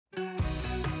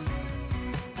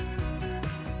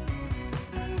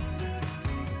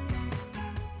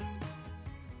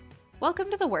Welcome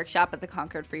to the workshop at the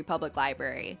Concord Free Public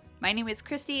Library. My name is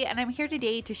Christy, and I'm here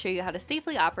today to show you how to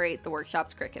safely operate the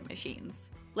workshop's Cricut machines.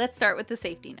 Let's start with the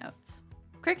safety notes.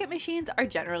 Cricut machines are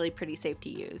generally pretty safe to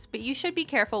use, but you should be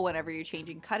careful whenever you're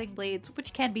changing cutting blades,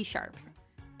 which can be sharp.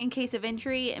 In case of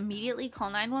injury, immediately call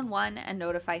 911 and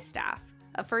notify staff.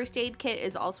 A first aid kit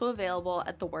is also available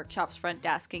at the workshop's front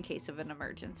desk in case of an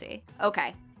emergency.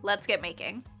 Okay, let's get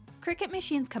making. Cricut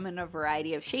machines come in a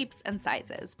variety of shapes and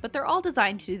sizes, but they're all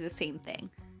designed to do the same thing: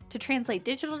 to translate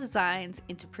digital designs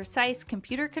into precise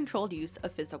computer-controlled use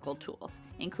of physical tools,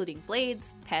 including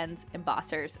blades, pens,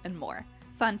 embossers, and more.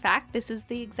 Fun fact, this is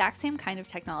the exact same kind of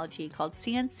technology called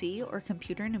CNC, or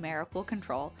computer numerical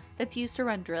control, that's used to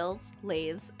run drills,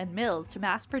 lathes, and mills to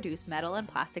mass-produce metal and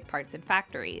plastic parts in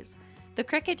factories. The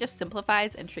Cricut just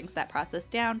simplifies and shrinks that process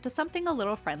down to something a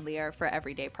little friendlier for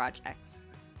everyday projects.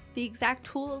 The exact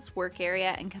tools, work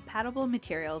area, and compatible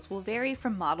materials will vary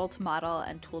from model to model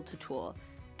and tool to tool,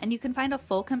 and you can find a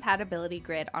full compatibility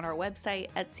grid on our website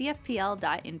at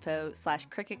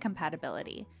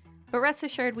cfpl.info/cricutcompatibility. But rest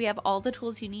assured, we have all the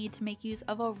tools you need to make use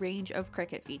of a range of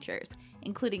Cricut features,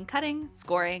 including cutting,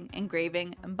 scoring,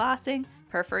 engraving, embossing,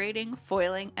 perforating,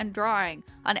 foiling, and drawing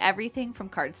on everything from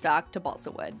cardstock to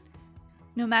balsa wood.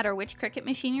 No matter which Cricut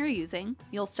machine you're using,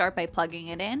 you'll start by plugging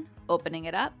it in, opening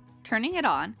it up, turning it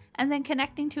on, and then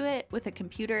connecting to it with a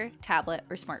computer, tablet,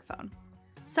 or smartphone.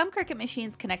 Some Cricut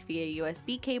machines connect via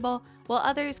USB cable, while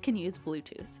others can use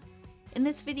Bluetooth. In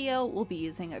this video, we'll be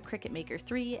using a Cricut Maker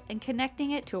 3 and connecting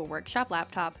it to a workshop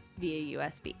laptop via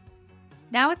USB.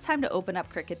 Now it's time to open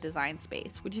up Cricut Design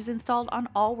Space, which is installed on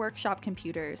all workshop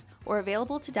computers or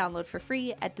available to download for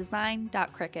free at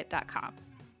design.cricut.com.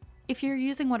 If you're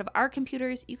using one of our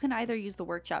computers, you can either use the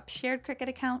workshop's shared Cricut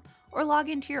account or log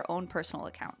into your own personal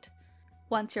account.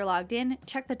 Once you're logged in,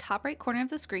 check the top right corner of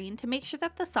the screen to make sure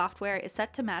that the software is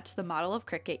set to match the model of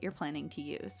Cricut you're planning to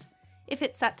use. If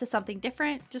it's set to something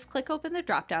different, just click open the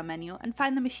drop-down menu and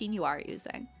find the machine you are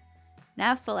using.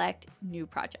 Now select New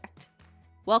Project.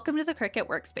 Welcome to the Cricut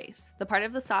Workspace, the part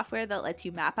of the software that lets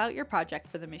you map out your project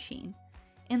for the machine.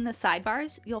 In the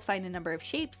sidebars, you'll find a number of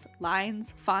shapes,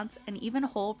 lines, fonts, and even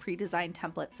whole pre-designed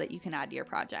templates that you can add to your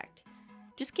project.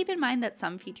 Just keep in mind that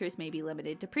some features may be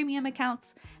limited to premium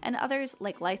accounts, and others,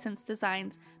 like licensed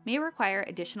designs, may require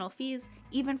additional fees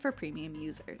even for premium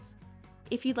users.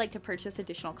 If you'd like to purchase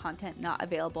additional content not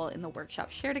available in the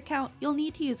workshop's shared account, you'll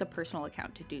need to use a personal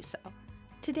account to do so.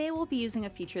 Today we'll be using a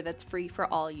feature that's free for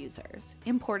all users: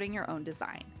 importing your own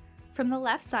design. From the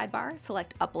left sidebar,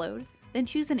 select Upload, then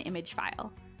choose an image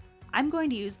file. I'm going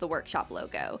to use the workshop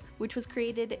logo, which was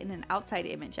created in an outside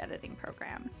image editing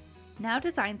program. Now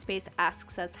Design Space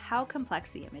asks us how complex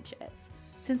the image is.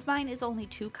 Since mine is only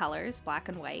two colors, black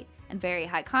and white, and very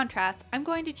high contrast, I'm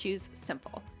going to choose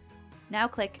Simple. Now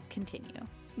click Continue.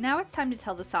 Now it's time to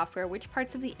tell the software which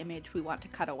parts of the image we want to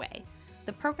cut away.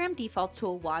 The program defaults to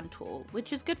a wand tool,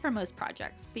 which is good for most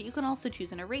projects, but you can also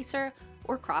choose an eraser,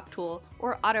 or crop tool,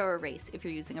 or auto erase if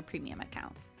you're using a premium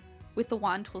account. With the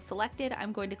wand tool selected,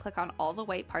 I'm going to click on all the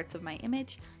white parts of my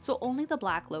image, so only the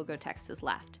black logo text is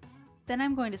left. Then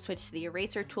I'm going to switch to the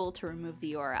eraser tool to remove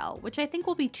the URL, which I think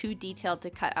will be too detailed to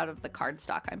cut out of the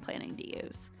cardstock I'm planning to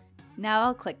use. Now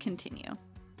I'll click Continue.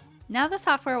 Now the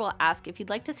software will ask if you'd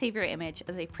like to save your image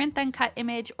as a print then cut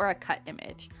image or a cut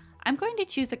image. I'm going to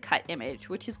choose a cut image,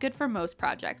 which is good for most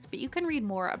projects, but you can read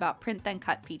more about print then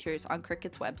cut features on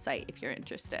Cricut's website if you're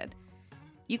interested.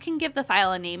 You can give the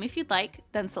file a name if you'd like,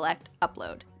 then select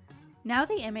Upload. Now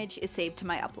the image is saved to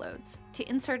my uploads. To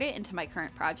insert it into my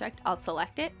current project, I'll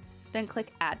select it, then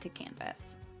click Add to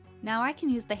Canvas. Now I can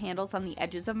use the handles on the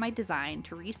edges of my design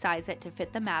to resize it to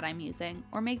fit the mat I'm using,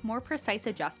 or make more precise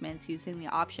adjustments using the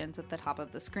options at the top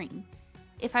of the screen.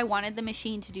 If I wanted the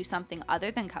machine to do something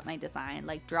other than cut my design,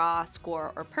 like draw,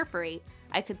 score, or perforate,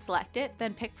 I could select it,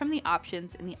 then pick from the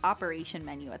options in the Operation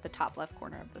menu at the top left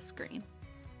corner of the screen.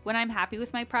 When I'm happy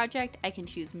with my project, I can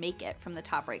choose Make It from the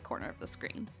top right corner of the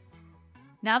screen.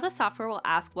 Now the software will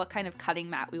ask what kind of cutting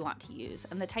mat we want to use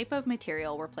and the type of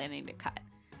material we're planning to cut.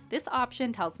 This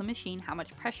option tells the machine how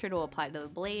much pressure to apply to the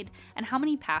blade and how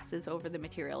many passes over the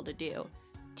material to do.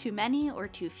 Too many or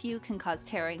too few can cause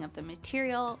tearing of the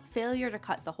material, failure to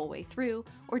cut the whole way through,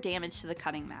 or damage to the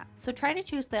cutting mat, so try to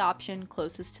choose the option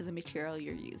closest to the material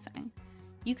you're using.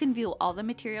 You can view all the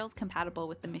materials compatible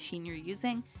with the machine you're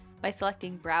using by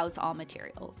selecting Browse All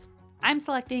Materials. I'm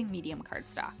selecting medium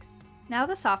cardstock. Now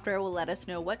the software will let us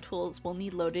know what tools we'll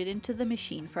need loaded into the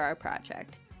machine for our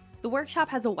project. The workshop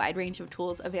has a wide range of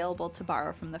tools available to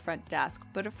borrow from the front desk,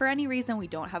 but if for any reason we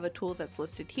don't have a tool that's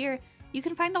listed here, you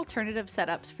can find alternative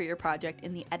setups for your project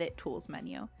in the Edit Tools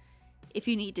menu. If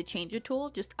you need to change a tool,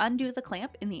 just undo the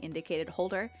clamp in the indicated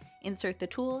holder, insert the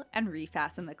tool, and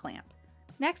refasten the clamp.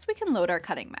 Next, we can load our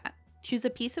cutting mat. Choose a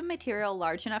piece of material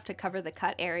large enough to cover the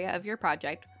cut area of your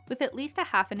project with at least a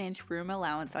 1/2 inch room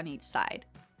allowance on each side.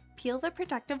 Peel the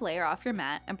protective layer off your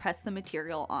mat and press the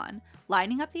material on,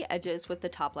 lining up the edges with the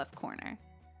top left corner.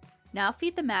 Now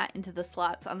feed the mat into the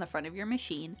slots on the front of your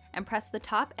machine and press the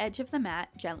top edge of the mat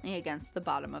gently against the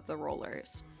bottom of the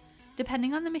rollers.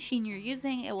 Depending on the machine you're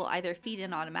using, it will either feed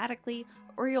in automatically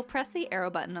or you'll press the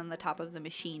arrow button on the top of the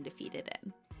machine to feed it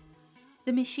in.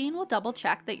 The machine will double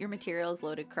check that your material is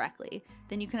loaded correctly.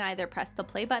 Then you can either press the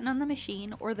play button on the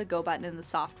machine or the go button in the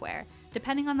software,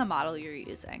 depending on the model you're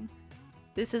using.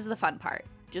 This is the fun part.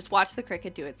 Just watch the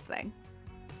Cricut do its thing.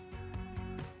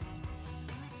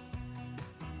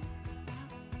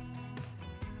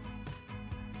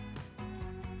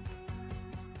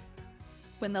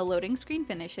 When the loading screen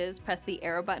finishes, press the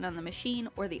arrow button on the machine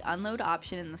or the unload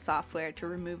option in the software to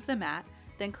remove the mat,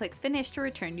 then click Finish to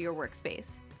return to your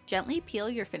workspace. Gently peel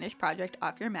your finished project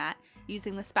off your mat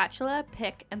using the spatula,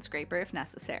 pick, and scraper if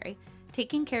necessary,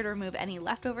 taking care to remove any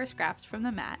leftover scraps from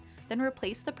the mat, then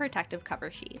replace the protective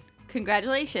cover sheet.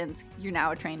 Congratulations, you're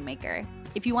now a trained maker.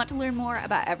 If you want to learn more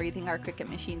about everything our Cricut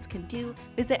machines can do,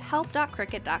 visit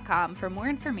help.cricut.com for more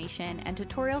information and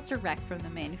tutorials direct from the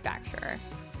manufacturer.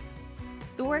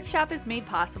 The workshop is made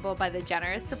possible by the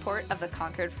generous support of the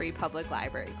Concord Free Public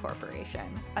Library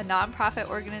Corporation, a nonprofit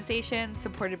organization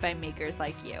supported by makers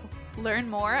like you. Learn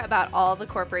more about all the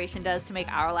corporation does to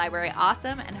make our library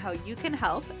awesome and how you can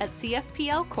help at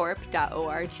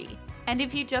cfpl.info. And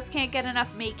if you just can't get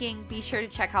enough making, be sure to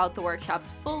check out the workshop's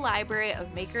full library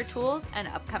of maker tools and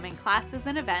upcoming classes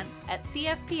and events at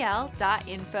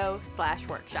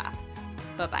cfpl.info/workshop.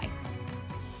 Bye-bye.